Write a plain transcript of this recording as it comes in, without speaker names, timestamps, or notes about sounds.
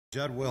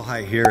Judd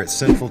Wilhite here at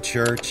Central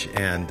Church,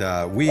 and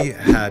we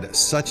had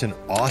such an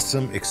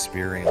awesome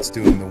experience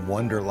doing the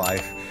Wonder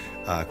Life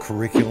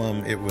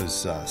curriculum. It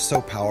was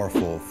so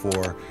powerful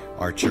for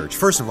our church.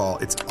 First of all,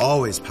 it's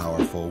always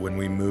powerful when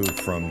we move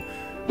from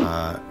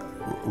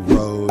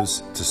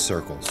rows to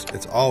circles.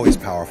 It's always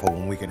powerful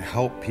when we can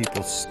help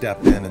people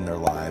step in their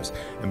lives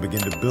and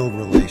begin to build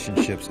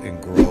relationships and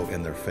grow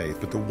in their faith.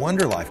 But the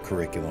Wonder Life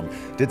curriculum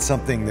did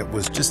something that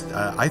was just,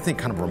 I think,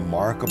 kind of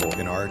remarkable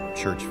in our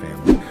church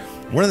family.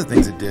 One of the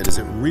things it did is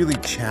it really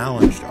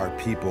challenged our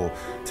people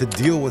to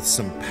deal with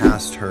some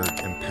past hurt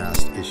and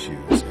past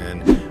issues.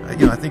 And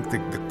I think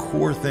the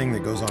core thing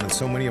that goes on in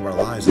so many of our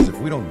lives is if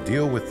we don't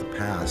deal with the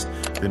past,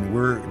 then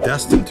we're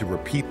destined to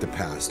repeat the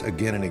past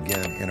again and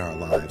again in our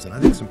lives. And I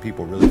think some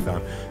people really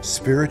found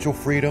spiritual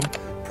freedom,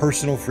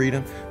 personal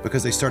freedom,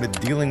 because they started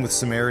dealing with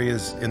some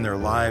areas in their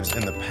lives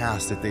in the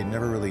past that they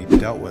never really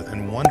dealt with.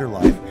 And Wonder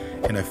Life,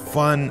 in a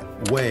fun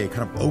way,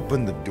 kind of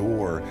opened the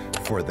door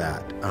for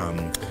that.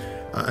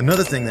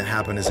 Another thing that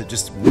happened is it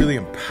just really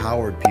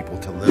empowered people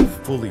to live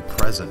fully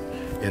present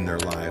in their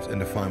lives and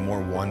to find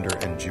more wonder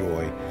and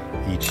joy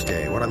each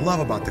day. What I love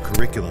about the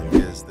curriculum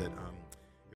is that